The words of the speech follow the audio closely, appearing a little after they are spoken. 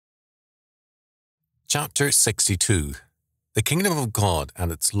Chapter 62. The Kingdom of God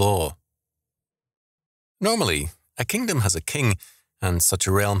and its Law. Normally, a kingdom has a king, and such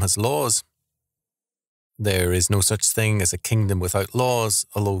a realm has laws. There is no such thing as a kingdom without laws,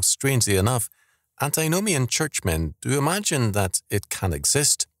 although, strangely enough, antinomian churchmen do imagine that it can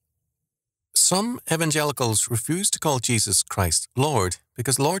exist. Some evangelicals refuse to call Jesus Christ Lord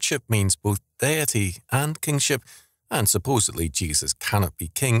because lordship means both deity and kingship, and supposedly Jesus cannot be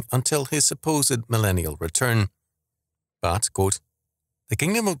king until his supposed millennial return. But, quote, the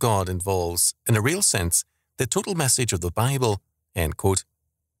kingdom of God involves, in a real sense, the total message of the Bible, end quote.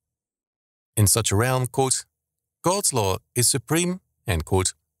 In such a realm, quote, God's law is supreme, end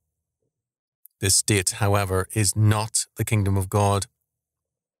quote. This state, however, is not the kingdom of God.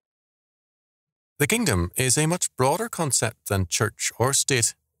 The kingdom is a much broader concept than church or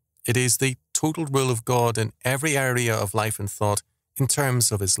state. It is the total rule of God in every area of life and thought in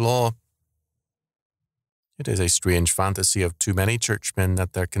terms of his law. It is a strange fantasy of too many churchmen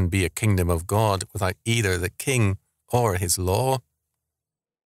that there can be a kingdom of God without either the king or his law.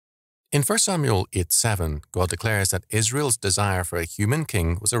 In 1 Samuel 8:7, God declares that Israel's desire for a human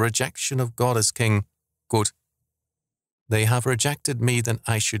king was a rejection of God as king. Quote, they have rejected me, then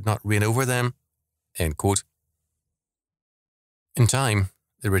I should not reign over them. End quote. In time,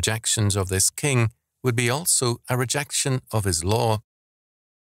 the rejections of this king would be also a rejection of his law.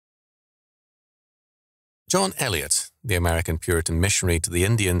 John Eliot, the American Puritan missionary to the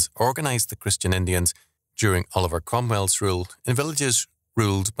Indians, organized the Christian Indians during Oliver Cromwell's rule in villages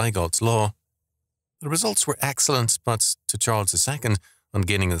ruled by God's law. The results were excellent, but to Charles II, on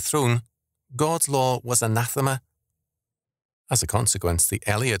gaining the throne, God's law was anathema. As a consequence, the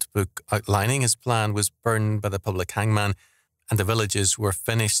Eliot book outlining his plan was burned by the public hangman, and the villages were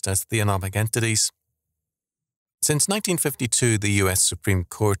finished as theonomic entities. Since 1952, the U.S. Supreme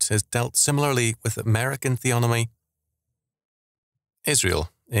Court has dealt similarly with American theonomy.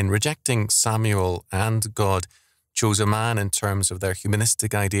 Israel, in rejecting Samuel and God, chose a man in terms of their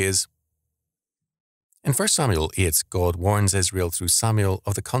humanistic ideas. In 1 Samuel 8, God warns Israel through Samuel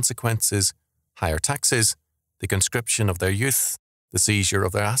of the consequences: higher taxes, the conscription of their youth, the seizure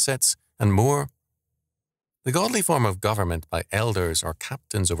of their assets, and more. The godly form of government by elders or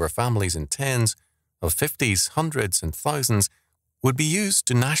captains over families in tens, of 50s, hundreds, and thousands would be used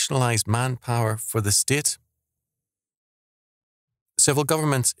to nationalize manpower for the state. Civil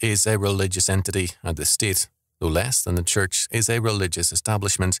government is a religious entity, and the state, though less than the church, is a religious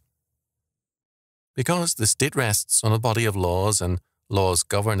establishment. Because the state rests on a body of laws, and laws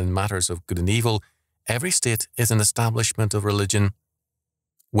govern in matters of good and evil, every state is an establishment of religion.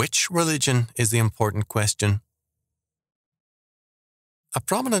 Which religion is the important question? A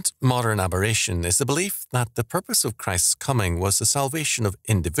prominent modern aberration is the belief that the purpose of Christ's coming was the salvation of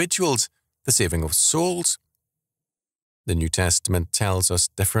individuals, the saving of souls. The New Testament tells us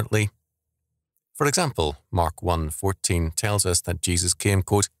differently. For example, Mark 1:14 tells us that Jesus came,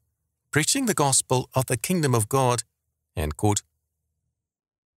 quote, preaching the gospel of the kingdom of God, end quote.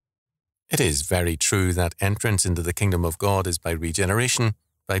 It is very true that entrance into the kingdom of God is by regeneration,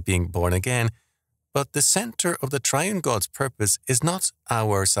 by being born again, but the center of the triune God's purpose is not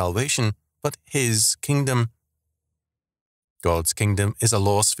our salvation, but his kingdom. God's kingdom is a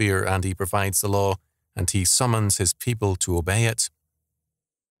law sphere, and he provides the law, and he summons his people to obey it.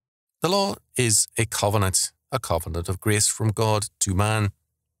 The law is a covenant of grace from God to man.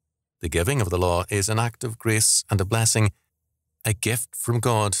 The giving of the law is an act of grace and a blessing, a gift from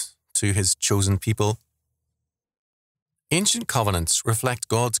God to his chosen people. Ancient covenants reflect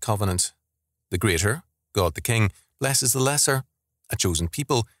God's covenant. The greater, God the King, blesses the lesser, a chosen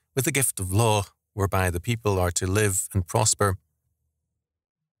people, with the gift of law, whereby the people are to live and prosper.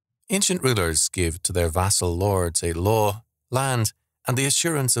 Ancient rulers gave to their vassal lords a law, land, and the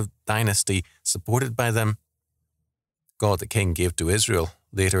assurance of dynasty supported by them. God the King gave to Israel,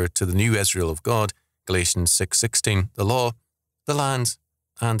 later to the new Israel of God, Galatians 6:16, the law, the land,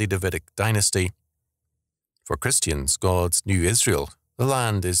 and the Davidic dynasty. For Christians, God's new Israel, the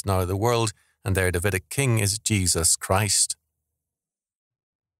land, is now the world, and their Davidic king is Jesus Christ.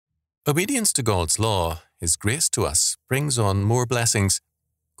 Obedience to God's law, his grace to us, brings on more blessings.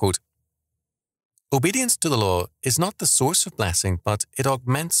 Quote, obedience to the law is not the source of blessing, but it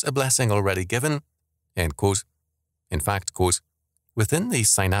augments a blessing already given. End quote. In fact, quote, within the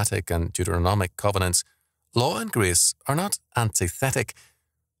Sinaitic and Deuteronomic covenants, law and grace are not antithetic.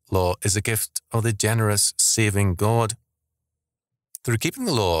 Law is a gift of the generous, saving God. Through keeping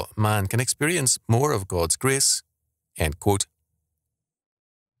the law, man can experience more of God's grace. End quote.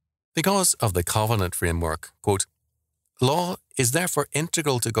 Because of the covenant framework, quote, law is therefore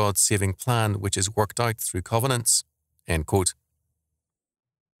integral to God's saving plan, which is worked out through covenants." End quote.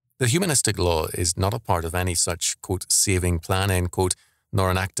 The humanistic law is not a part of any such, quote, saving plan, end quote, nor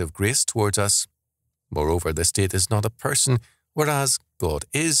an act of grace towards us. Moreover, the state is not a person, whereas God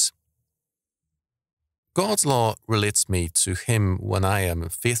is. God's law relates me to Him when I am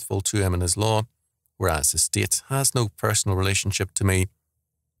faithful to Him and His law, whereas the state has no personal relationship to me.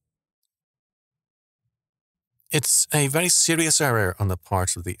 It's a very serious error on the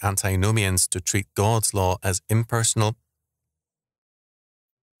part of the antinomians to treat God's law as impersonal.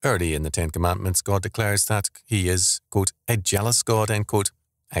 Early in the Ten Commandments, God declares that He is, quote, a jealous God, end quote,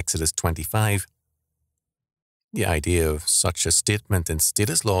 Exodus 25. The idea of such a statement in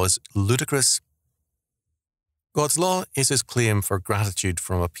status law is ludicrous. God's law is His claim for gratitude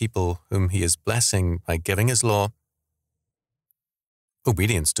from a people whom He is blessing by giving His law.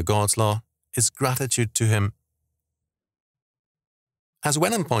 Obedience to God's law is gratitude to Him. As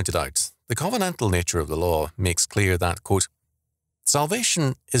Wenham pointed out, the covenantal nature of the law makes clear that, quote,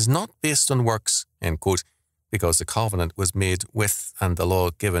 salvation is not based on works, end quote, because the covenant was made with and the law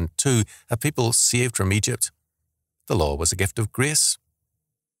given to a people saved from Egypt. The law was a gift of grace.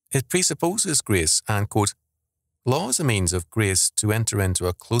 It presupposes grace and, quote, law is a means of grace to enter into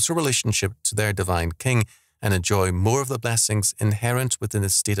a closer relationship to their divine King and enjoy more of the blessings inherent within the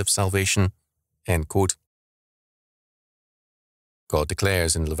state of salvation, end quote. God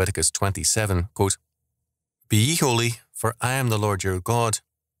declares in Leviticus 27, quote, be ye holy, for I am the Lord your God,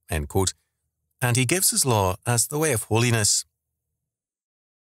 end quote, and He gives His law as the way of holiness.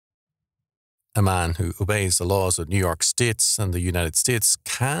 A man who obeys the laws of New York State and the United States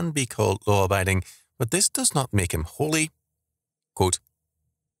can be called law-abiding, but this does not make him holy. Quote,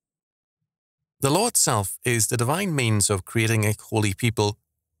 the law itself is the divine means of creating a holy people.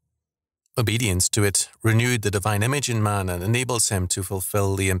 Obedience to it renewed the divine image in man and enables him to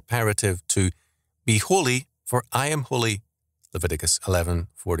fulfill the imperative to be holy, for I am holy, Leviticus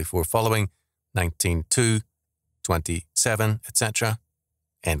 11:44 following, 19:2, 27, etc.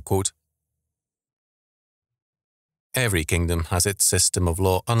 End quote. Every kingdom has its system of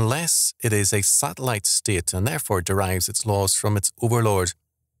law unless it is a satellite state and therefore derives its laws from its overlord.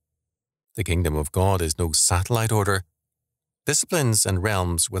 The kingdom of God is no satellite order. Disciplines and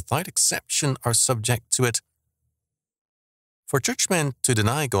realms without exception are subject to it. For churchmen to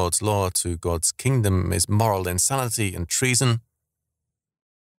deny God's law to God's kingdom is moral insanity and treason.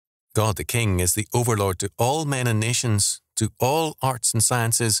 God the King is the overlord to all men and nations, to all arts and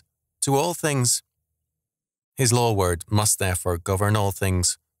sciences, to all things. His law word must therefore govern all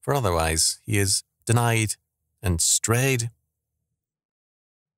things, for otherwise He is denied and strayed.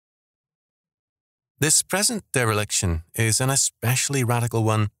 This present dereliction is an especially radical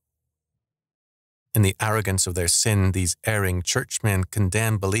one. In the arrogance of their sin, these erring churchmen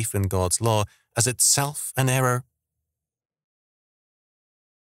condemn belief in God's law as itself an error.